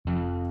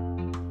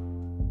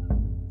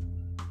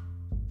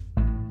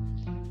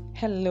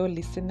Hello,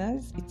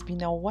 listeners. It's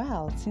been a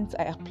while since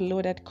I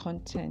uploaded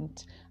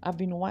content. I've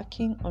been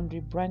working on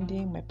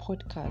rebranding my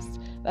podcast.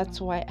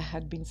 That's why I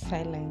had been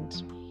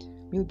silent.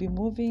 We'll be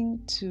moving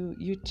to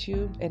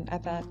YouTube and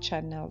other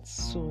channels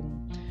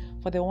soon.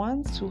 For the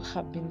ones who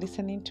have been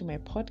listening to my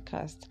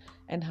podcast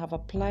and have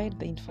applied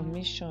the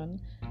information,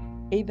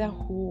 either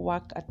who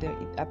work at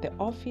the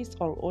office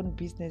or own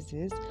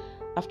businesses,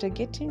 after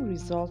getting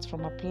results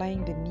from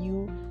applying the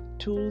new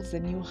tools, the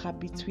new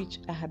habits which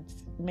I had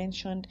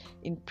mentioned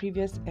in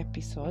previous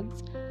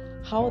episodes,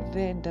 how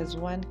then does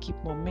one keep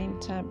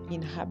momentum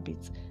in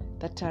habits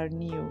that are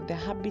new, the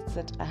habits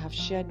that I have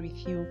shared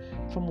with you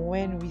from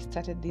when we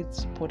started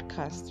this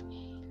podcast?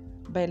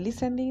 By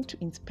listening to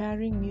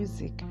inspiring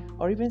music,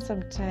 or even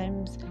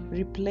sometimes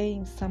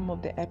replaying some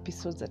of the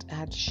episodes that I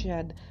had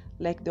shared,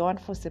 like the one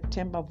for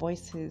September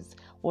Voices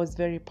was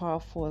very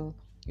powerful.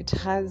 It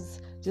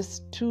has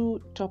just 2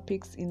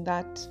 topics in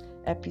that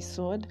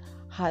episode,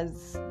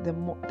 has the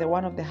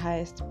one of the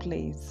highest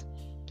plays.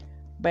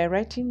 By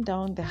writing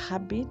down the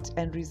habit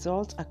and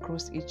results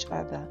across each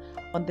other.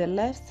 On the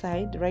left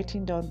side,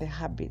 writing down the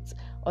habits.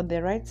 On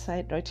the right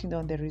side, writing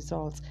down the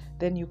results.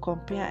 Then you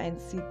compare and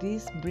see,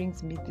 this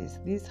brings me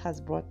this has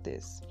brought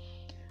this.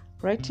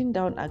 Writing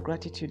down a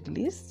gratitude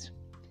list.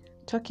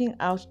 Talking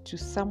out to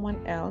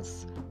someone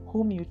else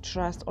whom you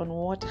trust on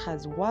what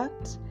has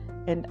worked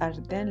and are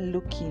then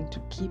looking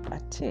to keep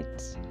at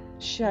it.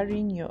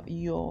 Sharing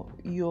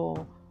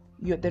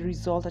the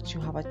result that you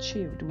have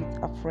achieved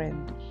with a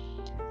friend.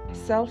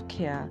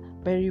 Self-care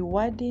by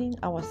rewarding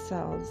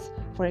ourselves.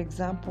 For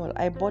example,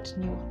 I bought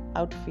new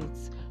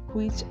outfits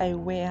which I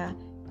wear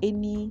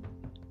any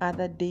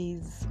other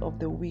days of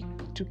the week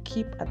to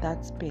keep at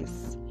that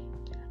space.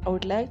 I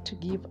would like to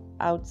give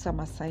out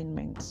some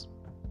assignments.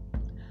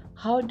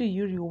 How do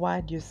you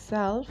reward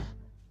yourself?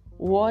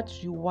 What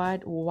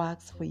reward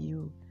works for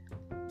you?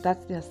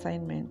 That's the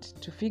assignment,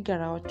 to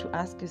figure out, to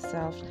ask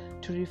yourself,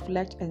 to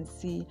reflect and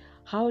see,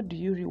 how do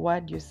you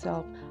reward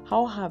yourself?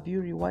 How have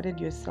you rewarded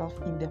yourself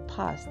in the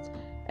past?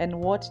 And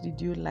what did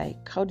you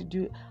like?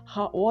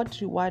 What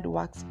reward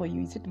works for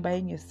you? Is it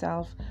buying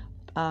yourself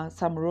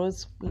some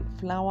rose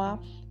flower?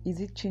 Is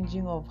it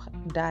changing of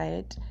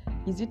diet?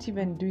 Is it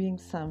even doing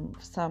some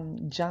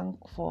junk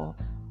for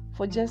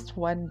just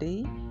one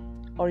day?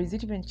 Or is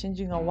it even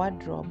changing a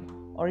wardrobe?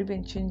 Or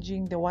even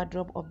changing the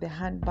wardrobe of the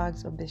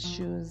handbags, of the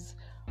shoes,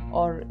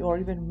 or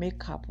even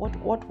makeup?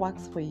 What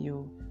works for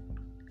you?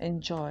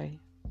 Enjoy.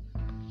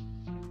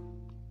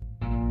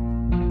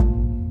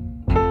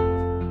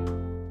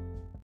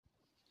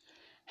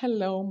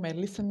 Hello, my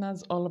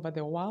listeners all over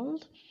the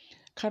world.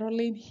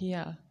 Caroline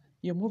here,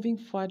 your moving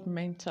forward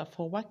mentor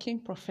for working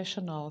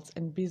professionals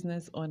and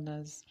business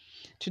owners.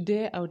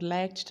 Today, I would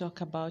like to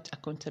talk about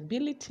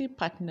accountability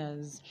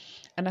partners.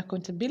 An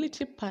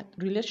accountability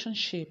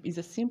relationship is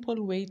a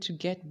simple way to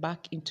get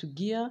back into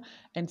gear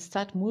and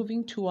start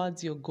moving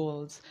towards your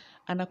goals.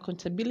 An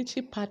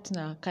accountability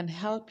partner can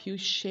help you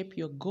shape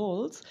your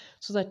goals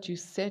so that you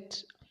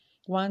set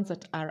ones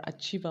that are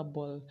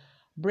achievable.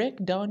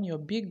 Break down your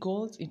big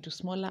goals into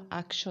smaller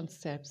action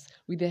steps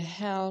with the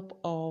help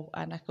of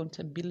an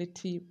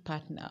accountability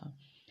partner.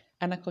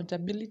 An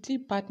accountability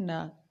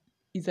partner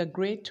is a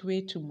great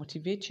way to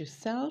motivate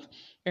yourself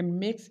and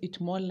makes it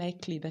more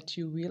likely that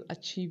you will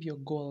achieve your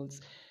goals.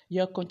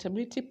 Your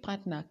accountability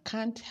partner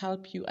can't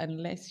help you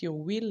unless you're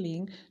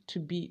willing to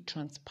be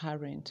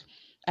transparent.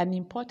 An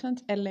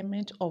important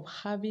element of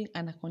having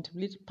an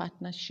accountability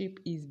partnership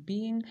is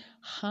being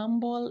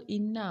humble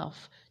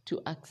enough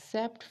to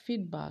accept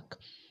feedback.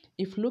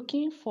 If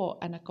looking for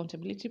an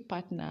accountability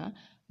partner,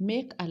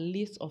 make a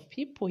list of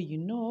people you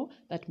know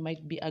that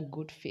might be a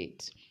good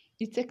fit.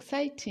 It's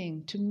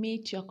exciting to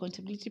meet your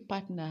accountability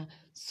partner,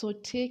 so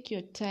take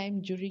your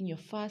time during your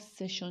first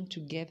session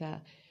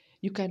together.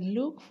 You can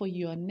look for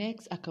your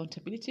next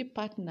accountability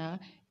partner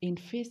in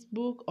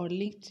Facebook or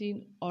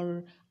LinkedIn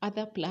or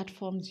other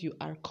platforms you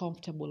are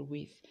comfortable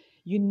with.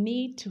 You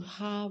need to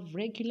have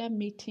regular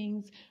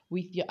meetings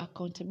with your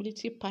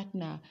accountability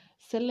partner.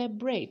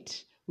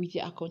 Celebrate with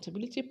your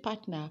accountability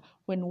partner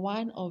when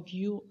one of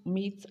you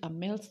meets a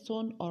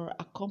milestone or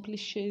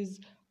accomplishes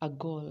a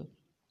goal.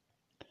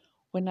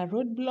 When a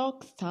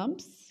roadblock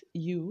stumps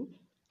you,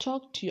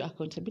 talk to your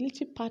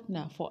accountability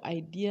partner for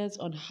ideas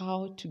on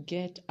how to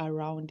get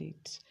around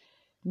it.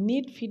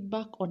 Need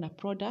feedback on a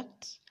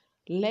product?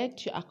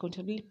 Let your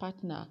accountability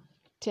partner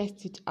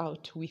test it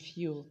out with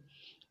you.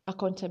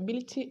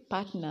 Accountability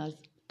partners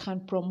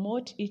can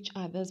promote each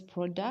other's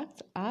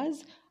products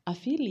as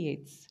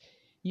affiliates.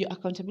 Your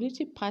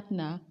accountability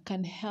partner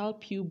can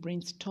help you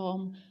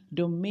brainstorm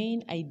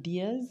domain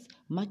ideas,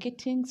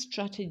 marketing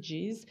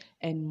strategies,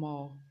 and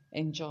more.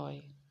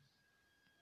 Enjoy.